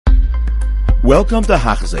Welcome to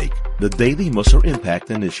Hachzik, the Daily Musar Impact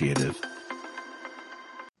Initiative.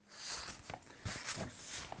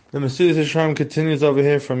 The Mesilas Yesharim continues over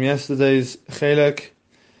here from yesterday's Chelek,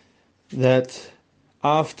 that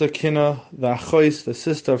after Kina, the Achois, the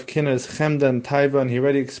sister of Kina, is Chemda and Taiva, and he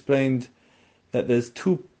already explained that there's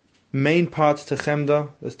two main parts to Chemda,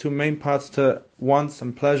 there's two main parts to wants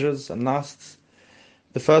and pleasures and lusts.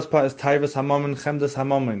 The first part is Taivas Hamomin, Chemdas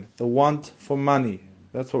Hamomin, the want for money.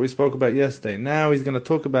 That's what we spoke about yesterday. Now he's going to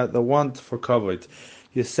talk about the want for kavod.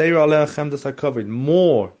 Yeseir aleh chemdas hakavod.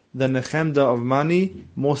 More than the chemda of money,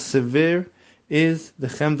 more severe is the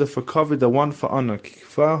chemda for kavod, the want for honor.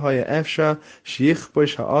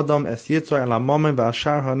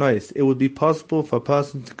 It would be possible for a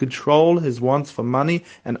person to control his wants for money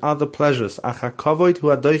and other pleasures. The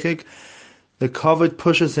kavod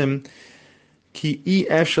pushes him. For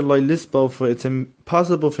it's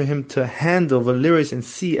impossible for him to handle the lyrics and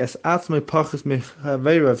see as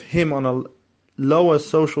of him on a lower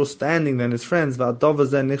social standing than his friends.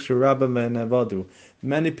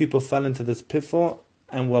 Many people fell into this pitfall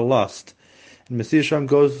and were lost. And Mesilas Yesharim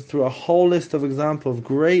goes through a whole list of examples of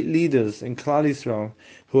great leaders in Klal Yisrael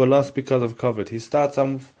who were lost because of kavod. He starts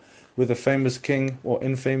off with a famous king or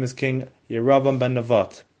infamous king, Yerovam ben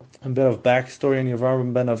Nevat. A bit of backstory in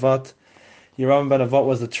Yerovam ben Nevat. Yerovam ben Nevat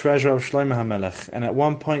was the treasurer of Shlomo HaMelech, and at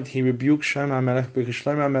one point he rebuked Shlomo HaMelech because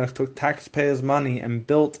Shlomo HaMelech took taxpayers' money and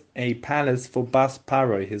built a palace for Bas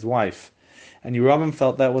Paroi, his wife. And Yerovam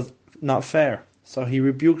felt that was not fair, so he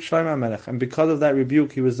rebuked Shlomo HaMelech, and because of that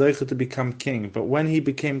rebuke he was zeicher to become king. But when he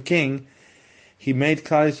became king, he made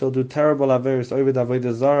Klal Yisrael do terrible averos, Oved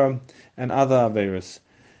Avodah Zarah, and other averos.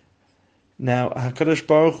 Now, HaKadosh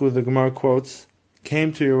Baruch Hu, the Gemara quotes,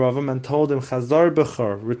 came to Yerovam and told him, Chazar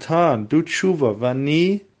Bechor, return, do tshuva,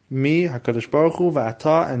 vani, me, HaKadosh Baruch Hu,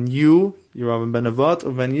 va'ata, and you, Yerovam ben Nevat,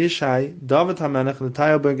 uven Yishai, David HaMelech,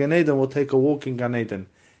 Netayo ben Gan Eden, will take a walk in Gan Eden.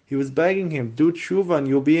 He was begging him, do tshuva and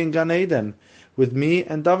you'll be in Gan Eden with me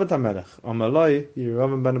and David HaMelech. Amaloi,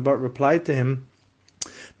 Yerovam ben Nevat replied to him,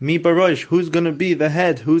 Mi Barosh, who's going to be the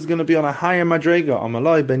head? Who's going to be on a higher madrega?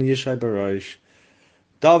 Amaloi ben Yishai Barosh.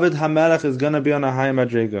 David HaMelech is going to be on a high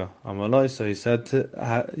madriga. Amaloi, so he said to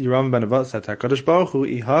Yerovam ben Nevat, said to HaKadosh Baruch Hu,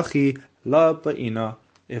 Ihachi la ba'ina.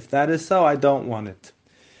 If that is so, I don't want it.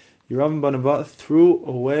 Yerovam ben Nevat threw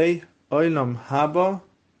away Olam Haba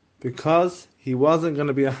because he wasn't going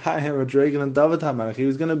to be a higher madriga than David HaMelech. He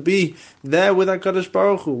was going to be there with HaKadosh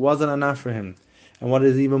Baruch Hu. Wasn't enough for him. And what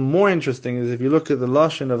is even more interesting is if you look at the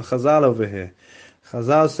lashon of Chazal over here.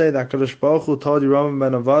 Chazal say that HaKadosh Baruch Hu told Yerovam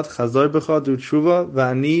ben Nevat, Chazor b'cha do tshuva,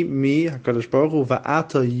 va'ani mi, HaKadosh Baruch Hu,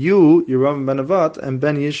 va'ata you, Yerovam ben Nevat, and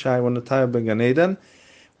ben Yishai, when Netayo ben Gan Eden,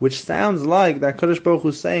 which sounds like that HaKadosh Baruch Hu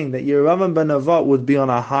is saying that Yerovam ben Nevat would be on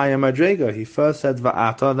a higher madrega. He first said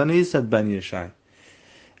va'ata, then he said ben Yishai.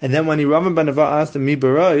 And then when Yerovam ben Nevat asked him, mi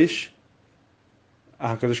barosh,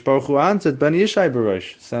 HaKadosh Baruch Hu answered, ben Yishai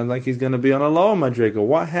barosh. Sounds like he's going to be on a lower madrega.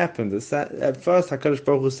 What happened? At first HaKadosh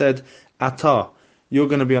Baruch Hu said, ata, you're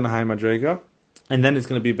going to be on a high madrega, and then it's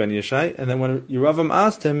going to be Ben Yishai. And then when Yerovam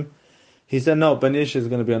asked him, he said, no, Ben Yishai is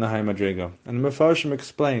going to be on a high madrega. And the Mefarshim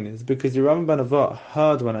explain, it's because Yerovam ben Nevat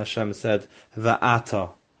heard when Hashem said,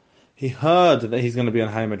 Va'ata. He heard that he's going to be on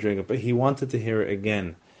a high madrega, but he wanted to hear it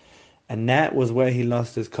again. And that was where he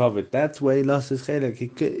lost his kavod. That's where he lost his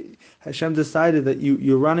chelek. Hashem decided that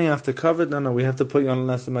you're running after kavod. No, we have to put you on a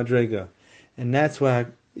lesser madrega. And that's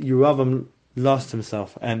where Yerovam lost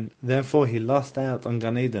himself, and therefore he lost out on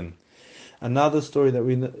Gan Eden. Another story that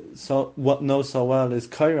we know so well is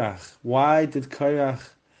Korach. Why did Korach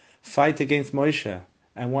fight against Moshe?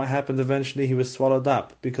 And what happened eventually? He was swallowed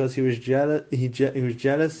up because he was jealous. He was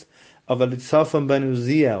jealous of Elitzaphan ben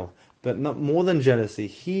Uziel, but not more than jealousy.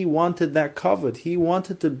 He wanted that kavod. He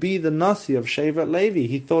wanted to be the Nasi of Shevet Levi.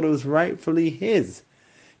 He thought it was rightfully his.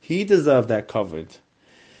 He deserved that kavod.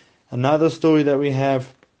 Another story that we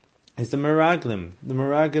have is the Meraglim. The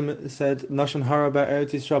Meraglim said Lashon Hara about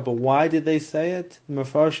Eretz Yisrael, but why did they say it? The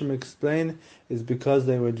Mefarshim explain is because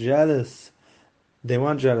they were jealous. They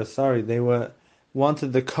weren't jealous, sorry. They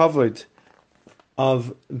wanted the kavod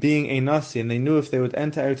of being a Nasi, and they knew if they would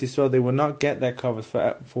enter Eretz Yisrael, they would not get that kavod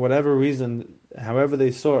for whatever reason, however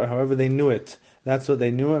they saw it, however they knew it. That's what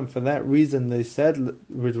they knew, and for that reason they said,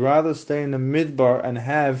 we'd rather stay in the Midbar and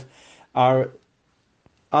have our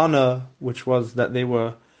honor, which was that they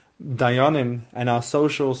were Dayanim, and our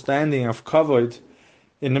social standing of kavod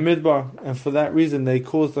in the Midbar, and for that reason they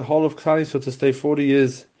caused the whole of Klal Yisrael to stay 40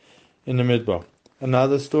 years in the Midbar.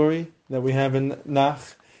 Another story that we have in Nach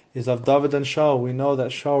is of David and Shaul. We know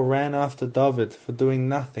that Shaul ran after David for doing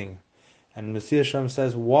nothing, And Mesilas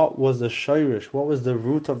says, what was the shayrish, what was the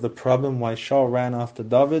root of the problem why Shaul ran after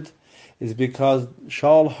David? Is because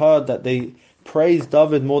Shaul heard that they praised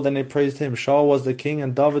David more than they praised him. Shaul was the king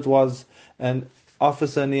and David was an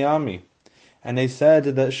officer in the army. And they said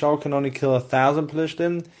that Shaul can only kill 1,000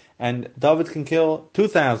 Plishtim and David can kill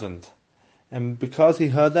 2,000. And because he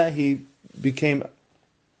heard that, he became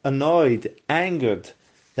annoyed, angered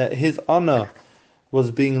that his honor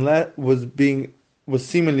was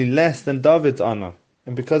seemingly less than David's honor,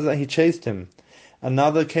 and because of that he chased him.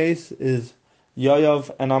 Another case is Yoav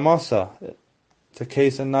and Amasa. It's a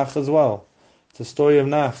case in Nach as well. It's a story of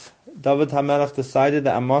Nach. David HaMelech decided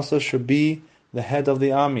that Amasa should be the head of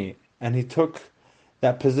the army, and he took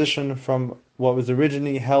that position from what was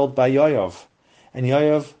originally held by Yoav. And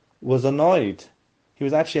Yoav was annoyed. He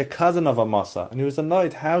was actually a cousin of Amasa, and he was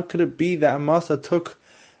annoyed. How could it be that Amasa took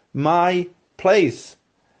my place?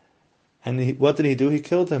 And what did he do? He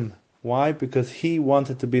killed him. Why? Because he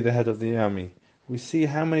wanted to be the head of the army. We see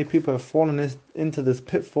how many people have fallen into this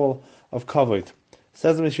pitfall of kavod.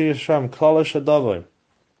 Says Yesharim, klal shadavar.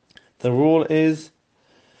 The rule is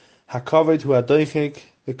hakavod hu adoichik.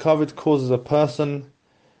 The kavod causes a person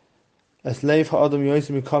as leif ha'adam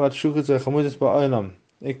yosim yikalat shukas v'chamudis ba'olam.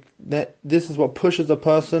 This is what pushes a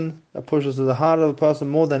person. That pushes to the heart of a person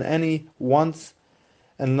more than any wants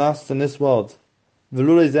and lusts in this world.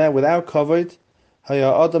 V'lulei zeh, without kavod,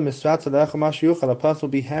 a person will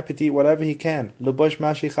be happy to eat whatever he can,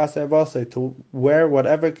 to wear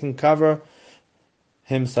whatever can cover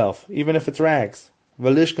himself, even if it's rags.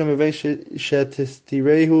 And he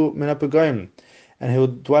will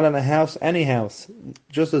dwell in a house, any house,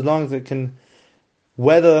 just as long as it can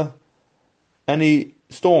weather any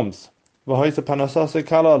storms.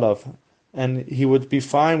 And he would be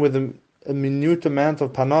fine with a minute amount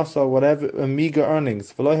of panasa, whatever, a meager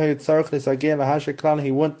earnings. He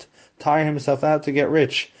wouldn't tire himself out to get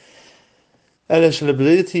rich. Because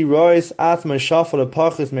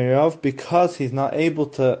he's not able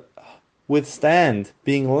to withstand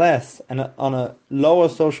being less and on a lower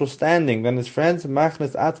social standing than his friends.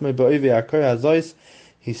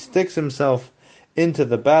 He sticks himself into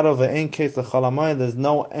the battle. There's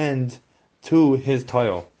no end to his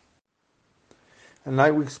toil. And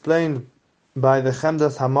like we explained by the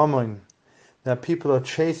Chemdas HaMamon, that people are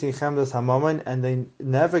chasing Chemdas HaMamon and they're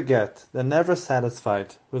never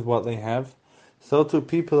satisfied with what they have. So too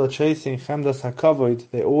people are chasing Chemdas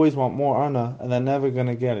HaKavod, they always want more honor and they're never going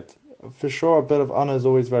to get it. For sure, a bit of honor is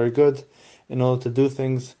always very good in order to do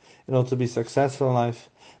things, in order to be successful in life.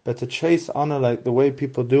 But to chase honor like the way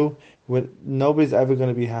people do, nobody's ever going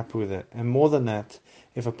to be happy with it. And more than that,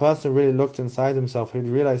 if a person really looked inside himself, he'd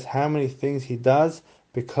realize how many things he does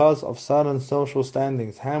because of certain social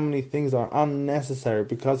standings, how many things are unnecessary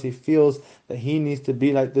because he feels that he needs to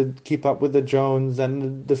be like keep up with the Jones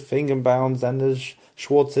and the Fingerbaums and the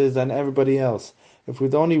Schwartzes and everybody else. If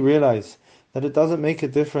we'd only realize that it doesn't make a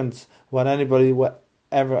difference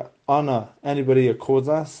whatever honor anybody accords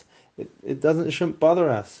us, it shouldn't bother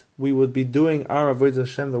us. We would be doing our avodas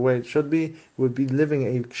Hashem the way it should be. We would be living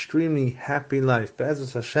an extremely happy life.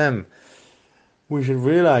 Be'ezus Hashem, we should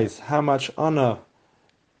realize how much honor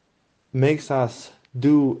makes us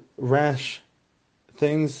do rash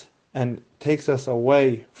things and takes us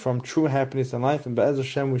away from true happiness in life. And Be'ezus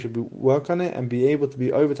Hashem, we should work on it and be able to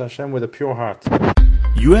be over to Hashem with a pure heart.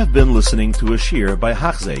 You have been listening to a shir by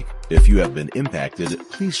Hachzeik. If you have been impacted,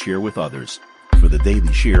 please share with others. For the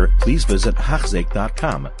daily shir, please visit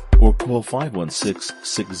Hachzeik.com or call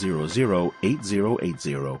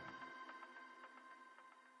 516-600-8080.